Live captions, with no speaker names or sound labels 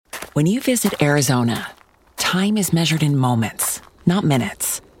When you visit Arizona, time is measured in moments, not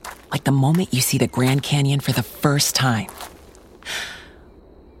minutes. Like the moment you see the Grand Canyon for the first time.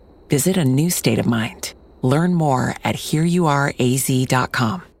 Visit a new state of mind. Learn more at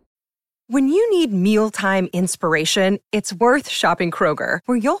hereyouareaz.com. When you need mealtime inspiration, it's worth shopping Kroger,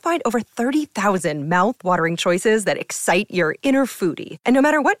 where you'll find over 30,000 mouth-watering choices that excite your inner foodie. And no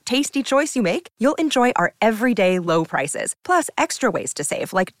matter what tasty choice you make, you'll enjoy our everyday low prices, plus extra ways to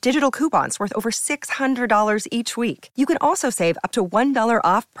save, like digital coupons worth over $600 each week. You can also save up to $1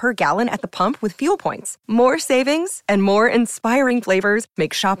 off per gallon at the pump with fuel points. More savings and more inspiring flavors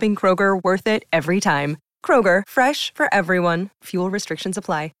make shopping Kroger worth it every time. Kroger, fresh for everyone. Fuel restrictions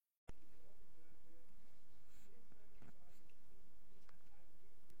apply.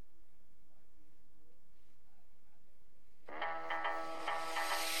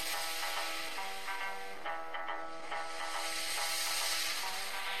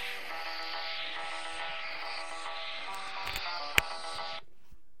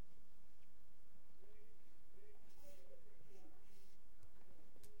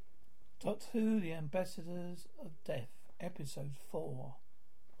 Doctor Who, The Ambassadors of Death, Episode 4.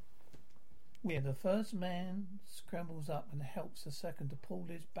 Where the first man scrambles up and helps the second to pull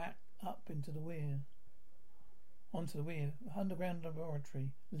Liz back up onto the weir. Underground laboratory.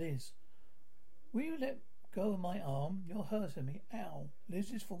 Liz. Will you let go of my arm? You're hurting me. Ow.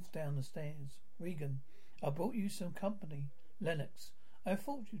 Liz just falls down the stairs. Regan. I brought you some company. Lennox. I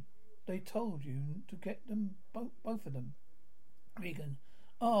thought they told you to get them both of them. Regan.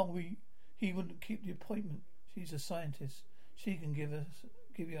 He wouldn't keep the appointment. She's a scientist. She can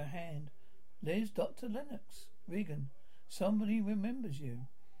give you a hand. Liz, Dr. Lennox. Regan. Somebody remembers you.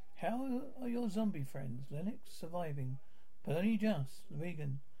 How are your zombie friends? Lennox. Surviving. But only just.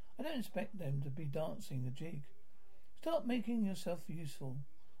 Regan. I don't expect them to be dancing the jig. Start making yourself useful.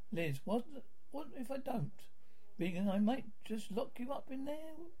 Liz. What if I don't? Regan. I might just lock you up in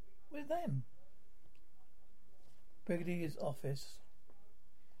there with them. Brigadier's office.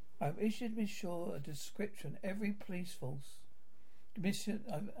 I've issued Miss Shaw a description. Every police force.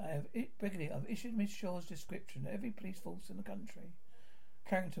 I've issued Miss Shaw's description. Every police force in the country.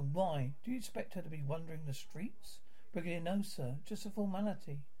 Carrington, why? Do you expect her to be wandering the streets? Brigadier, no, sir. Just a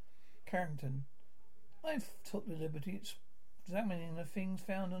formality. Carrington, I've took the liberty examining the things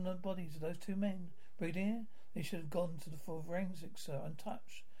found on the bodies of those two men. Brigadier, they should have gone to the forensics, sir,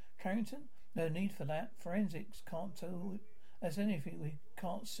 untouched. Carrington, no need for that. Forensics can't tell us anything we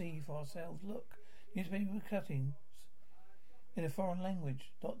can't see for ourselves. Look, newspaper cuttings in a foreign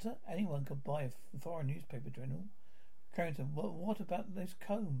language. Doctor, anyone could buy a foreign newspaper journal. Carrington, what about this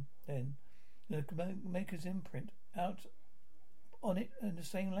comb, then? The maker's imprint out on it in the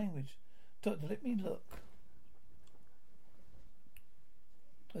same language. Doctor, let me look.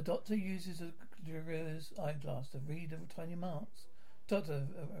 The doctor uses a juror's eyeglass to read the tiny marks. Doctor,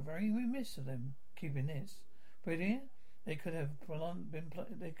 very remiss of them keeping this. Brigadier, they could have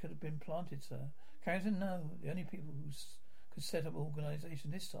been planted, sir. Carrington, no. The only people who could set up an organisation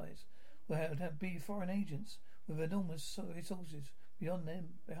this size would be foreign agents with enormous resources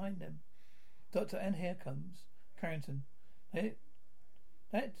behind them. Doctor, and here comes Carrington. They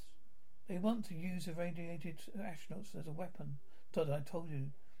want to use irradiated astronauts as a weapon. Doctor, I told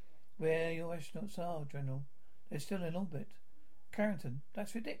you where your astronauts are, General. They're still in orbit. Carrington,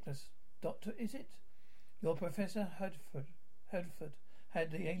 that's ridiculous. Doctor, is it? Your Professor Hertford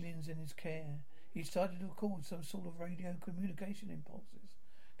had the aliens in his care. He started to record some sort of radio communication impulses.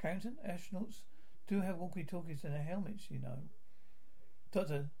 Carrington, astronauts do have walkie-talkies in their helmets, you know.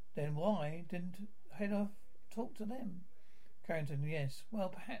 Doctor, then why didn't Hedhoff talk to them? Carrington, yes. Well,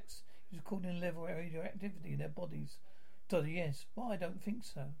 perhaps he was recording the level of radioactivity in their bodies. Doctor, yes. Well, I don't think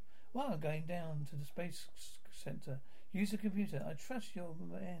so. Well, I'm going down to the space center. Use the computer. I trust your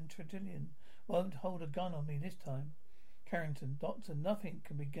man Tretillion won't hold a gun on me this time. Carrington, Doctor, nothing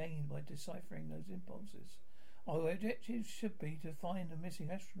can be gained by deciphering those impulses. Our objective should be to find the missing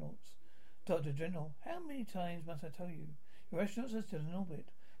astronauts. Dr. General, how many times must I tell you? Your astronauts are still in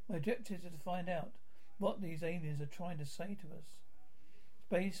orbit. My objective is to find out what these aliens are trying to say to us.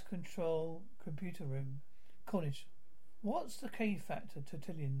 Space Control Computer Room. Cornish, what's the K factor,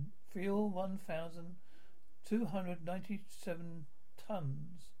 Tertullian? Fuel 1,297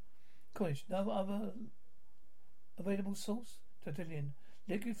 tons. Cornish, no other available source? Tertullian,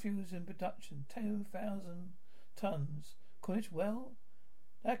 liquid fuels in production, 2,000 tons. Cornish, well,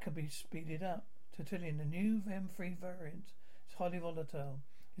 that could be speeded up. Tertullian, the new M3 variant is highly volatile.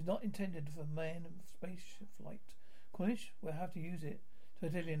 It's not intended for man and space flight. Cornish, we'll have to use it.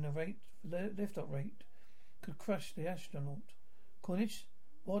 Tertullian, the lift-up rate could crush the astronaut. Cornish,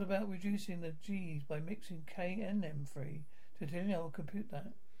 What about reducing the G's by mixing K and M3? Tertullian, I will compute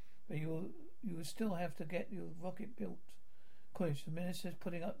that. But you will still have to get your rocket built. College, the minister's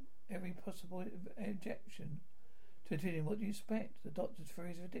putting up every possible objection. Tertullian, what do you expect? The doctor's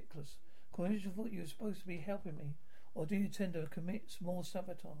theory is ridiculous. College, I thought you were supposed to be helping me. Or do you tend to commit small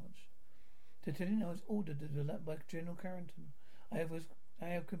sabotage? Tertullian, I was ordered to do that by General Carrington. I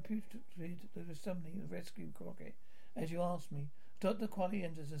have computed the assembly of the rescue rocket, as you asked me. Dr. Qualley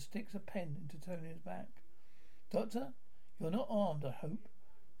enters and sticks a pen into Tony's back. Doctor, you're not armed, I hope.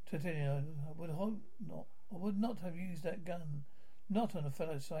 Tertullian, I would hope not. I would not have used that gun. Not on a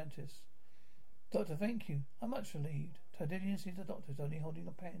fellow scientist. Doctor, thank you. I'm much relieved. Tertullian sees the doctor is only holding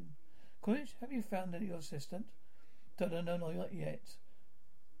a pen. Coolidge, have you found your assistant? Doctor, no, not yet.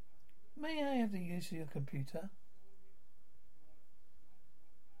 May I have the use of your computer?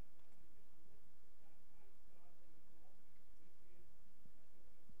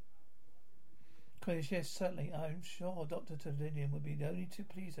 Coolidge, yes, certainly. I'm sure Dr. Tertullian would be only too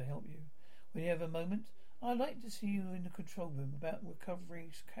pleased to help you. When you have a moment, I'd like to see you in the control room about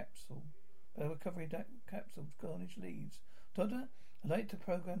recovery capsule. Garnish leaves. Doctor, I'd like to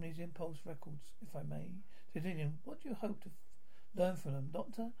program these impulse records, if I may. Tertullian, what do you hope to learn from them,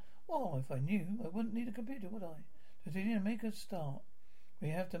 Doctor? Well, if I knew, I wouldn't need a computer, would I? Tertullian, make a start. We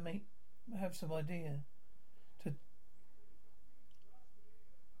have to have some idea.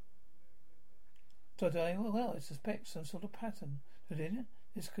 Doctor, well, I suspect some sort of pattern. Tertullian,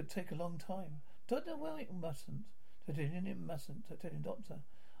 this could take a long time. Doctor, well, it mustn't. Tertullian, it mustn't. Tertullian, Doctor,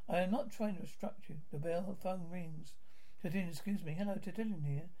 I am not trying to obstruct you. The phone rings. Tertullian, excuse me. Hello, Tertullian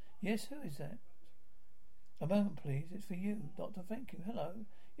here. Yes, who is that? A moment, please. It's for you. Doctor, thank you. Hello.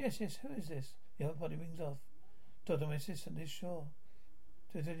 Yes, who is this? The other party rings off. Doctor, my assistant is Shaw.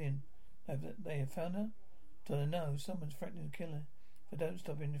 Tertullian, they have found her? Doctor, no. Someone's threatening to kill her. But don't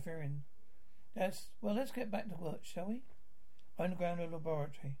stop interfering. Well, let's get back to work, shall we? Underground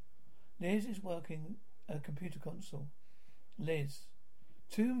laboratory. Liz is working at a computer console. Liz.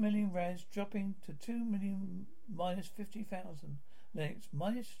 2 million rands dropping to 2 million minus 50,000. Next,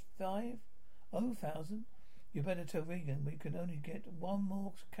 minus 50,000. You better tell Regan we can only get one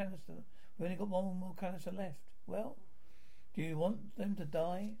more canister. We've only got one more canister left. Well, do you want them to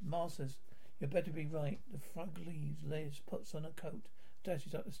die? Masters, you better be right. The frog leaves. Liz puts on a coat,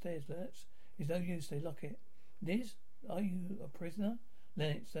 dashes up the stairs. Lennox, it's no use, they lock it. Liz, are you a prisoner?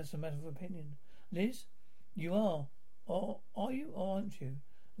 Lennox, that's a matter of opinion. Liz, you are. Or are you or aren't you?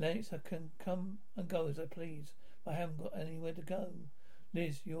 Lennox, I can come and go as I please. I haven't got anywhere to go.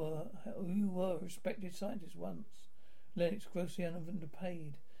 Liz, you were a respected scientist once. Lennox, grossly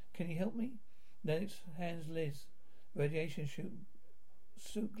underpaid. Can you help me? Lennox hands Liz radiation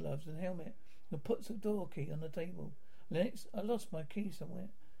suit gloves and helmet and puts a door key on the table. Lennox, I lost my key somewhere.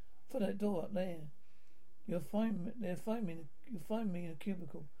 For that door up there. You'll find me in a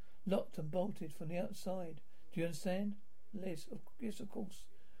cubicle, locked and bolted from the outside. Do you understand? Liz, yes, of course.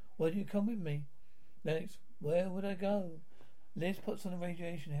 Why don't you come with me? Lennox, where would I go? Liz puts on a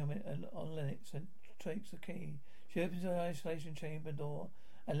radiation helmet on Lennox and takes the key. She opens the isolation chamber door,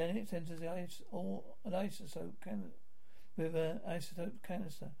 and Lennox enters an isotope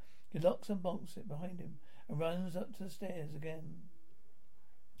canister. He locks and bolts it behind him and runs up to the stairs again.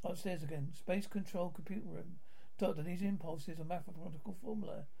 Upstairs again. Space control computer room. Doctor, these impulses are mathematical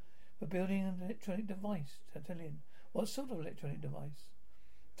formula for building an electronic device. Tertullian, what sort of electronic device?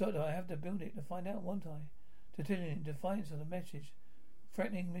 Doctor, I have to build it to find out, won't I? Tertullian, in defiance of the message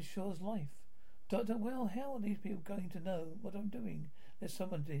threatening Miss Shaw's life. Doctor, well, how are these people going to know what I'm doing? There's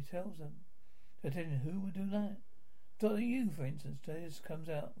someone tells them. Tertullian, who would do that? Doctor, you, for instance. Liz comes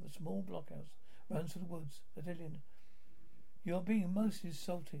out of a small blockhouse, runs to the woods. Tertullian, you are being most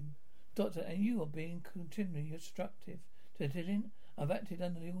insulting. Doctor, and you are being continually obstructive. Tertullian, I've acted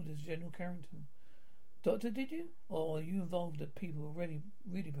under the orders of General Carrington. Doctor, did you? Or are you involved that people are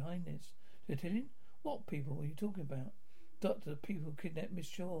really behind this? Tertullian, what people are you talking about? Doctor, the people who kidnapped Miss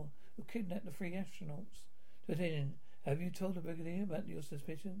Shaw, who kidnapped the 3 astronauts. Tertullian, have you told the Brigadier about your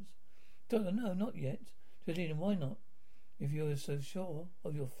suspicions? Doctor, no, not yet. Tertullian, why not? If you're so sure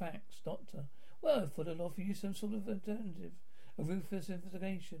of your facts, Doctor. Well, I thought I'd offer you some sort of alternative. A ruthless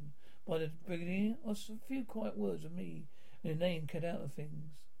investigation by the Brigadier, or a few quiet words of me and a name cut out of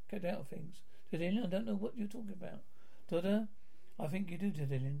things. Tertullian, I don't know what you're talking about. Doctor, I think you do,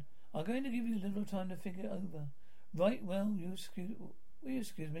 Tertullian. I'm going to give you a little time to think it over. Right, well, will you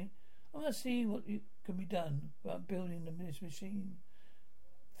excuse me? I must see what can be done about building this machine.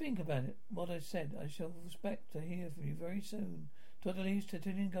 Think about it, what I said. I shall expect to hear from you very soon. Doctor leaves.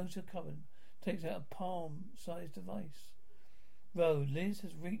 Tertullian goes to the cupboard, takes out a palm-sized device. road. Liz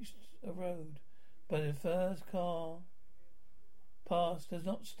has reached a road, but the first car past does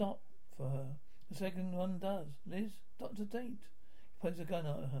not stop for her. The second one does. Liz, Dr. Date. He points a gun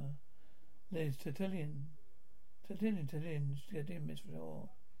at her. Liz, Tertullian, Miss Shaw.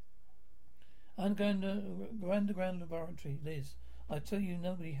 Underground laboratory. Liz, I tell you,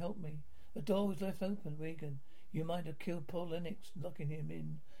 nobody helped me. The door was left open, Regan. You might have killed Paul Lennox, locking him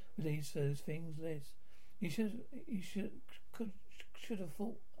in with those things, Liz. You should have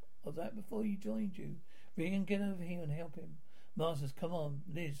thought of that before he joined you. Regan, get over here and help him. Masters, come on.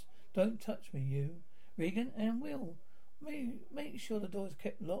 Liz, don't touch me, you. Regan and Will, make sure the door is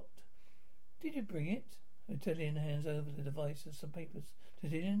kept locked. Did you bring it? Tertullian hands over the device and some papers.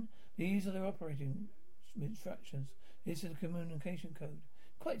 Tertullian, these are the operating instructions. This is the communication code.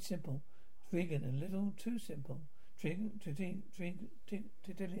 Quite simple. Regan, a little too simple. Tertullian.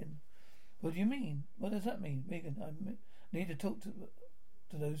 What do you mean? What does that mean? Regan, I need to talk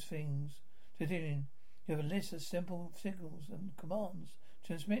to those things. Tertullian, you have a list of simple signals and commands.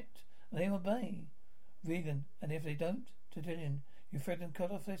 Transmit, and they obey. Regan, and if they don't? Tertullian, you threaten to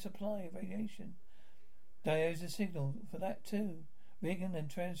cut off their supply of radiation. Diode a signal for that too. Regan, and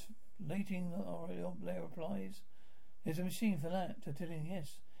translating their replies. There's a machine for that. Tertullian,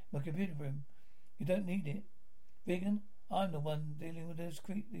 yes. My computer room. You don't need it. Regan, I'm the one dealing with these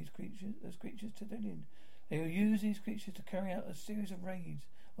creatures, Tertullian. They will use these creatures to carry out a series of raids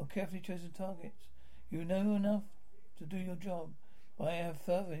on carefully chosen targets. You know enough to do your job, but I have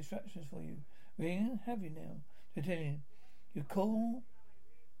further instructions for you. Regan, have you now? Tertullian, you call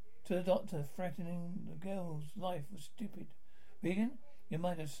to the doctor, threatening the girl's life was stupid. Regan, you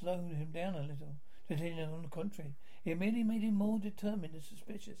might have slowed him down a little. Tertullian, on the contrary, it merely made him more determined and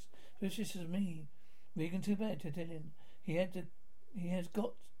suspicious. Suspicious as me. Regan, too bad, Tertullian. He has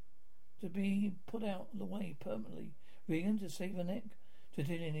got to be put out of the way permanently. Regan, to save a neck.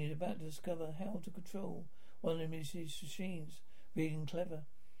 Tertullian is about to discover how to control one of his machines. Regan, clever.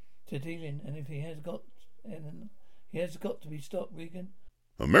 Tertullian, and if he has got to be stopped, Regan.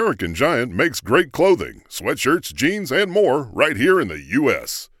 American Giant makes great clothing, sweatshirts, jeans, and more right here in the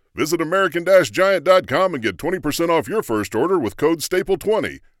U.S. Visit American-Giant.com and get 20% off your first order with code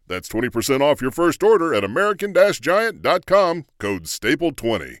STAPLE20. That's 20% off your first order at American-Giant.com, code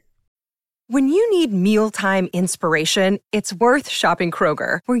STAPLE20. When you need mealtime inspiration, it's worth shopping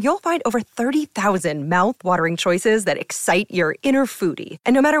Kroger, where you'll find over 30,000 mouth-watering choices that excite your inner foodie.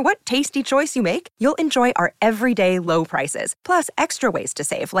 And no matter what tasty choice you make, you'll enjoy our everyday low prices, plus extra ways to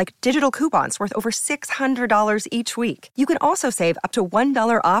save, like digital coupons worth over $600 each week. You can also save up to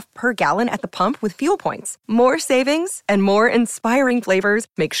 $1 off per gallon at the pump with fuel points. More savings and more inspiring flavors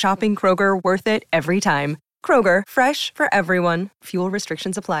make shopping Kroger worth it every time. Kroger, fresh for everyone. Fuel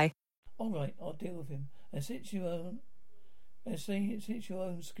restrictions apply. All right, I'll deal with him. And since your own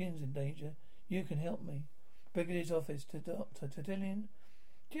skin's in danger, you can help me. Brigadier's office to Dr. Tertullian.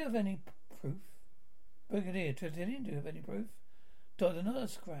 Do you have any proof? Brigadier Tertullian, do you have any proof? Doctor, not a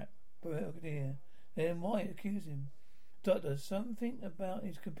scrap. Brigadier. Then why accuse him? Doctor, something about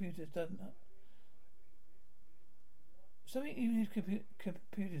his computers doesn't have. Something even his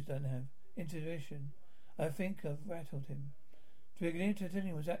computers don't have. Intuition. I think I've rattled him. Brigadier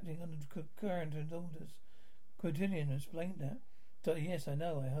Tertullian was acting under Carrington's orders. Tertullian explained that. Doctor, yes, I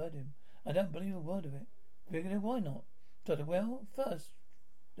know, I heard him. I don't believe a word of it. Brigadier, why not? Doctor, well, first,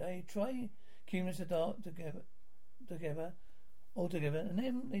 they try keeping us dark together, and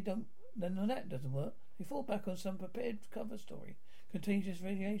then then when that doesn't work, they fall back on some prepared cover story. Contagious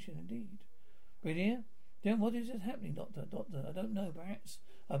radiation, indeed. Brigadier, then what is happening, Doctor? Doctor, I don't know, perhaps.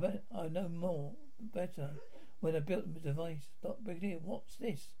 I bet I know better. When I built the device. Brigadier, what's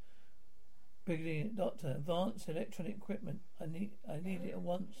this? Brigadier, Doctor, advanced electronic equipment. I need it at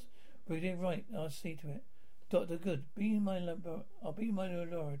once. Brigadier, right, I'll see to it. Doctor, good. I'll be in my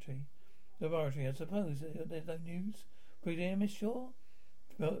laboratory. I suppose there's no news. Brigadier, Miss Shaw?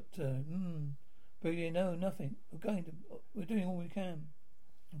 Doctor, Brigadier, no, nothing. We're doing all we can.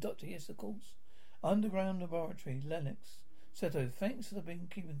 Doctor, yes, of course. Underground laboratory, Lennox. Seto, thanks for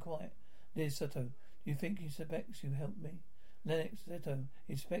keeping quiet. Liz Seto. Do you think he suspects you helped me? Lennox, Seto,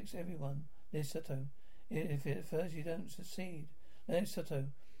 he suspects everyone. Liz Seto, if at first you don't succeed. Lennox Seto,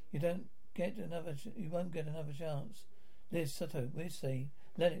 you won't get another chance. Liz Seto, we'll see.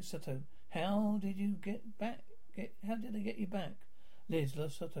 Lennox Seto, how did they get you back? Liz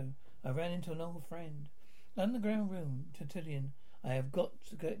Seto, I ran into an old friend. Underground room, Tertullian, I have got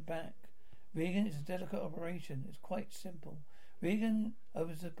to get back. Regan, it's a delicate operation. It's quite simple. Regan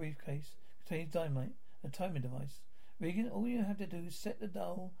opens the briefcase. Contains dynamite, a timing device. Regan, all you have to do is set the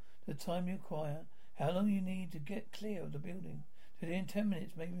dial to the time you require, how long you need to get clear of the building. Within 10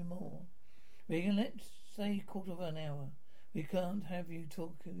 minutes, maybe more. Regan, let's say quarter of an hour. We can't have you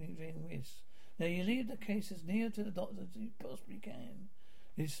talking during this. Now you leave the case as near to the doctor as you possibly can.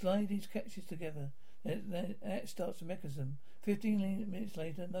 You slide these catches together. That starts the mechanism. 15 minutes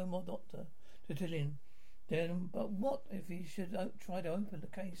later, no more doctor. Tertullian. Then, but what if he should try to open the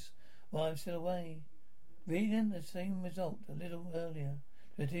case while I'm still away? Regan, the same result a little earlier.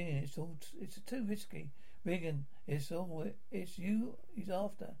 Tertullian, it's too risky. Regan, it's you he's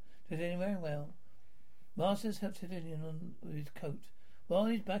after. Tertullian, very well. Masters helps Tertullian on with his coat. While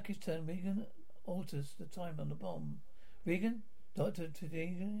his back is turned, Regan alters the time on the bomb. Regan, Dr.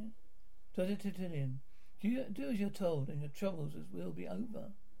 Tertullian, do as you're told, and your troubles will be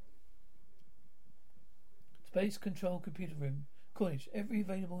over. Space Control Computer Room. Cornish, every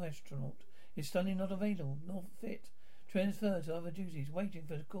available astronaut is suddenly not available, nor fit. Transferred to other duties, waiting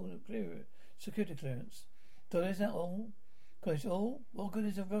for the security clearance. So is that all? Cornish, all? What good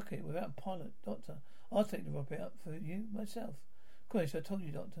is a rocket without a pilot, Doctor? I'll take the rocket up for you myself. Cornish, I told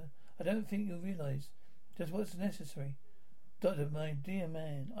you, Doctor. I don't think you'll realise just what's necessary. Doctor, my dear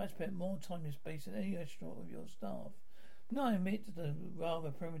man, I spent more time in space than any astronaut of your staff. Now I admit the rather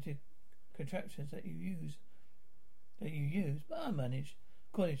primitive contractions that you use, but I manage.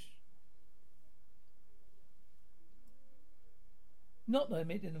 Cornish. Not that I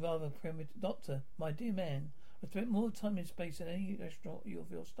admit the rather primitive. Doctor, my dear man, I spent more time in space than any astronaut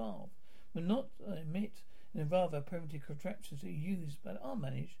of your staff. But not admit the rather primitive contractions that you use, but I'll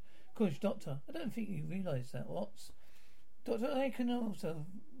manage. Cornish, Doctor, I don't think you realise that, Watts. Doctor, I can also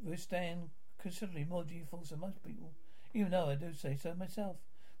withstand considerably more G-force than most people, even though I do say so myself.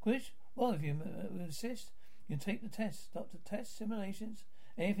 Cornish, well, if you insist, you can take the test. Doctor, tests, simulations,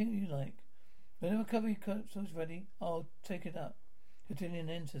 anything you like. When the recovery capsule's ready, I'll take it up. Tertullian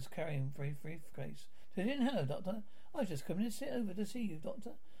enters, carrying a briefcase. Tertullian, hello, Doctor. I was just coming to sit over to see you,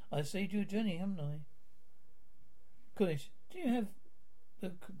 Doctor. I saved you a journey, haven't I? Cornish, do you have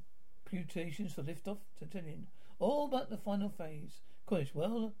the computations for liftoff? Tertullian, all but the final phase. Cornish,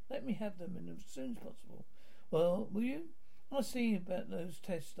 well, let me have them as soon as possible. Well, will you? I'll see about those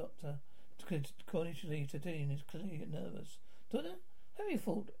tests, Doctor. Cornish leaves. Tertullian is clearly nervous. Doctor, have you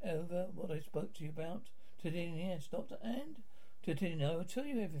thought over what I spoke to you about? Tertullian, yes, Doctor. And? Tertullian, I will tell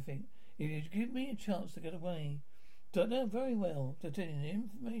you everything if you give me a chance to get away. Doctor, very well. Tertullian, the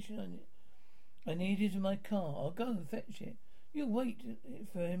information I need is in my car. I'll go and fetch it. You'll wait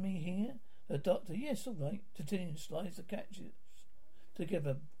for me here? The Doctor, yes, all right. Tertullian slides the catches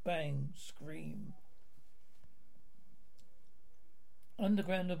together. Bang, scream.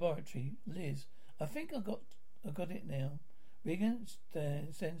 Underground laboratory. Liz, I think I got it now. Regan,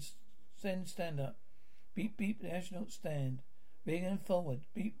 stand up. Beep, beep, the astronauts stand. Regan, forward.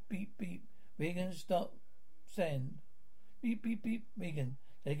 Beep, beep, beep. Regan, stop. Send. Beep, beep, beep. Regan,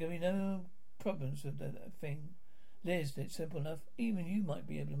 there can be no problems with that thing. Liz, it's simple enough. Even you might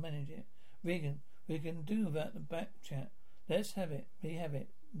be able to manage it. Regan, we can do without the back chat. Let's have it. We have it.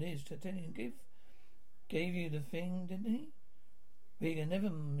 Liz, Tertullian gave you the thing, didn't he? Regan, never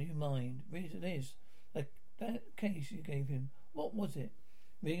you mind. Liz, that case you gave him, what was it?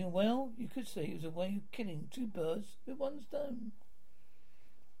 Regan, well, you could say it was a way of killing two birds with one stone.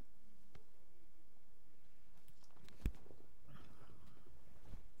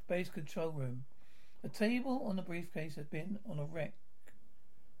 Space control room. A table on the briefcase has been on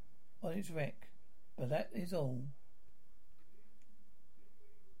its wreck, but that is all.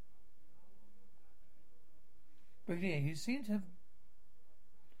 Brigadier, you seem to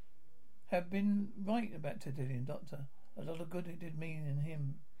have been right about Tertullian, Doctor. A lot of good it did me and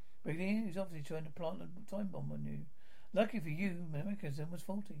him. Brigadier, he's obviously trying to plant a time bomb on you. Lucky for you, the mechanism was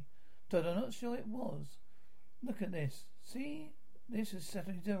faulty. But I'm not sure it was. Look at this. See? This is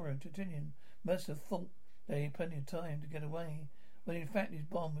Satellite Tertullian must have thought that he had plenty of time to get away, when in fact his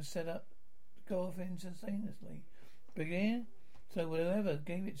bomb was set up to go off instantaneously. Brigadier, so whoever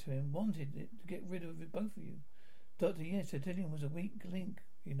gave it to him wanted it to get rid of both of you. Doctor, yes, Tertullian was a weak link,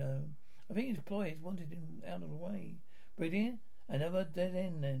 you know. I think his employers wanted him out of the way. Brigadier, another dead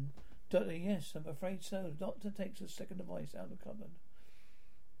end then. Doctor, yes, I'm afraid so. The Doctor takes a second device out of the cupboard.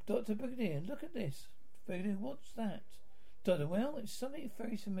 Doctor, Brigadier, look at this. Brigadier, what's that? Doctor, well, it's something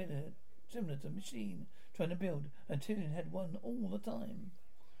very similar to a machine trying to build. And Tertullian had one all the time.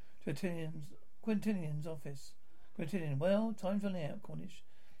 Quintilian's office. Quintilian, well, time's running out, Cornish.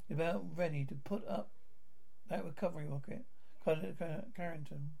 You're about ready to put up that recovery rocket.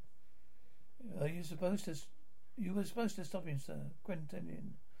 Carrington. You were supposed to stop him, sir.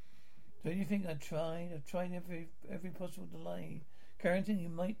 Quintilian. Don't you think I've tried every possible delay. Carrington, you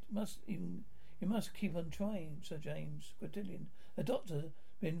must keep on trying, Sir James. Quintilian. A doctor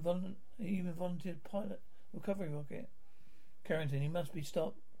even volunteered pilot recovery rocket. Carrington, he must be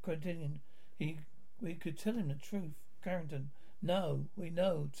stopped. Continuing, we could tell him the truth. Carrington, no, we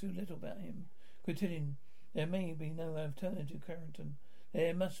know too little about him. Continuing, there may be no alternative. Carrington,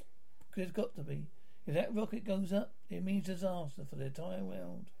 there's got to be. If that rocket goes up, it means disaster for the entire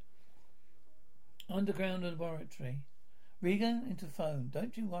world. Underground laboratory. Regan into phone.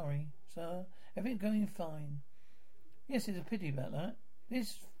 Don't you worry, sir. Everything's going fine. Yes, it's a pity about that.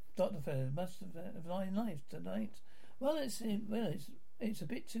 This Dr. Feather must have lied life tonight. Well, it's a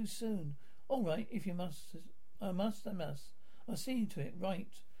bit too soon. All right, if you must. I must. I'll see to it.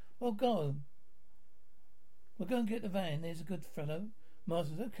 Right. Well, go. We'll go and get the van. There's a good fellow.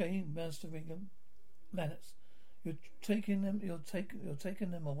 Masters, okay, Master Regan. Manners, you're taking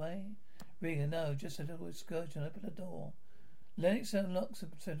them away? Regan, no, just a little excursion. Open the door. Lennox unlocks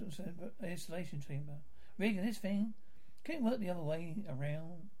the installation chamber. Regan, this thing, can you work the other way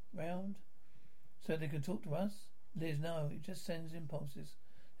around, so they can talk to us? Liz, no, it just sends impulses.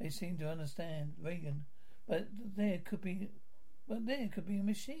 They seem to understand. Regan, but there could be a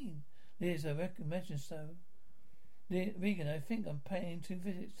machine. Liz, I imagine so. Regan, I think I'm paying 2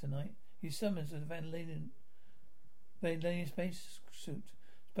 visits tonight. He summons the Van Lane space suit.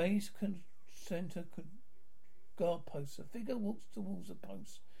 Space center guard post. A figure walks towards the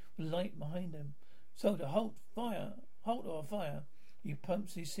post with light behind him. Soldier, halt or fire. He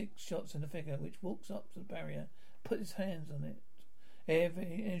pumps these 6 shots in the figure, which walks up to the barrier, puts his hands on it.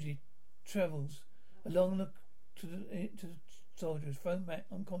 Every energy travels along to the soldier, is thrown back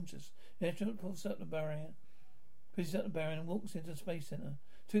unconscious. The astronaut pulls up the barrier, and walks into the space center.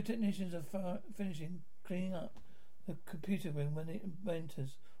 2 technicians are finishing cleaning up the computer room when it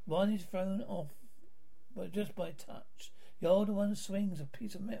enters. One is thrown off, but just by touch. The older one swings a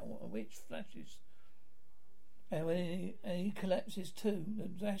piece of metal, which flashes. And when he collapses too,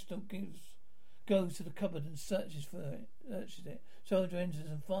 the astronaut goes to the cupboard and searches it. Soldier enters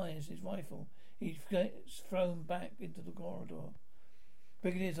and fires his rifle. He gets thrown back into the corridor.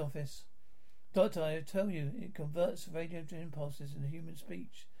 Brigadier's office. Doctor, I tell you, it converts radio impulses into human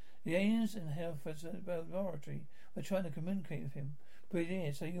speech. The aliens in Halford's laboratory were trying to communicate with him.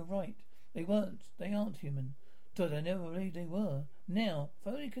 Brigadier, so you're right. They aren't human. Doctor, I never believed they were. Now, if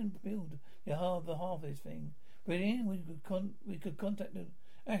only can build the half of this thing. Brigadier, we could contact the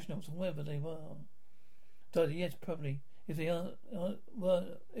astronauts whoever they were. Doctor, yes, probably. If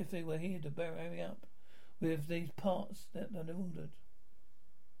they were here to hurry up with these parts that they've ordered.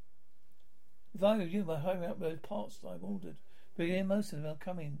 If I were you, I'd hurry up those parts that I've ordered. Brigadier, most of them are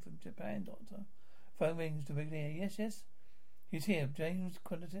coming from Japan, Doctor. Phone rings to Brigadier. Yes. He's here. James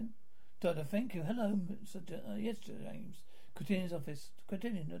Quinton. Doctor, thank you. Hello, yes, James. Quinton's office.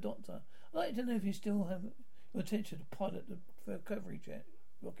 Quinton, the doctor. I'd like to know if you still have your attention to pilot the recovery jet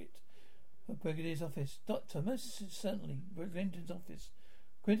rocket. Brigadier's office. Doctor, most certainly. Quinton's office.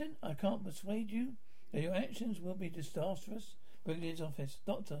 Quinton, I can't persuade you that your actions will be disastrous. Brigadier's office.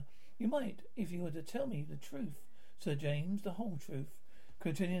 Doctor, you might, if you were to tell me the truth, Sir James, the whole truth.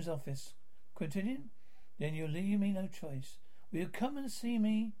 Quinton's office. Quinton, then you'll leave me no choice. Will you come and see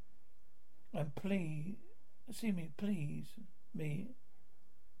me? And please me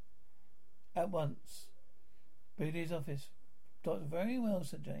at once. Brigadier's office. Doctor, very well,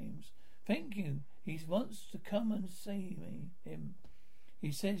 Sir James. Thank you. He wants to come and see him.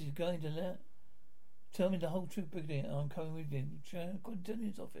 He says he's going to tell me the whole truth, Brigadier. I'm coming with him.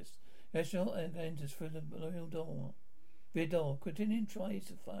 Quinton's office. Astronaut enters through the rear door. Quinton tries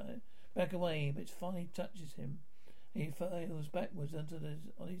to back away, but finally touches him. He falls backwards onto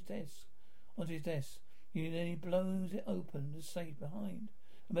his desk. Then he blows it open, the safe behind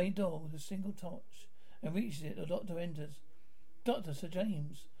the main door with a single touch, and reaches it. The doctor enters. Doctor, Sir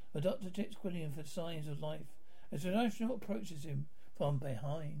James. The doctor checks Quillian for signs of life as the astronaut approaches him from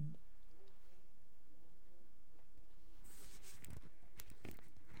behind.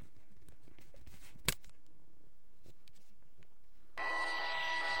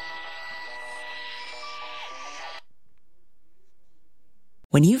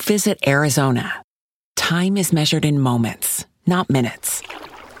 When you visit Arizona, time is measured in moments, not minutes.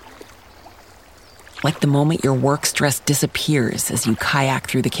 Like the moment your work stress disappears as you kayak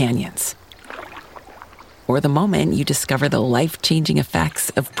through the canyons. Or the moment you discover the life-changing effects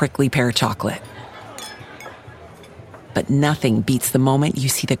of prickly pear chocolate. But nothing beats the moment you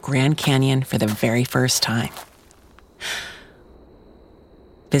see the Grand Canyon for the very first time.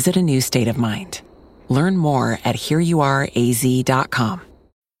 Visit a new state of mind. Learn more at hereyouareaz.com.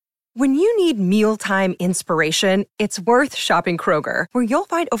 When you need mealtime inspiration, it's worth shopping Kroger, where you'll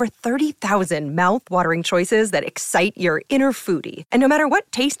find over 30,000 mouth-watering choices that excite your inner foodie. And no matter what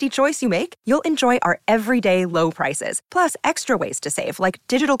tasty choice you make, you'll enjoy our everyday low prices, plus extra ways to save, like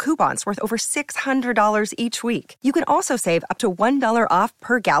digital coupons worth over $600 each week. You can also save up to $1 off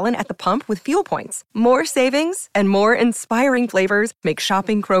per gallon at the pump with fuel points. More savings and more inspiring flavors make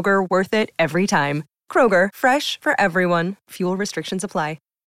shopping Kroger worth it every time. Kroger, fresh for everyone. Fuel restrictions apply.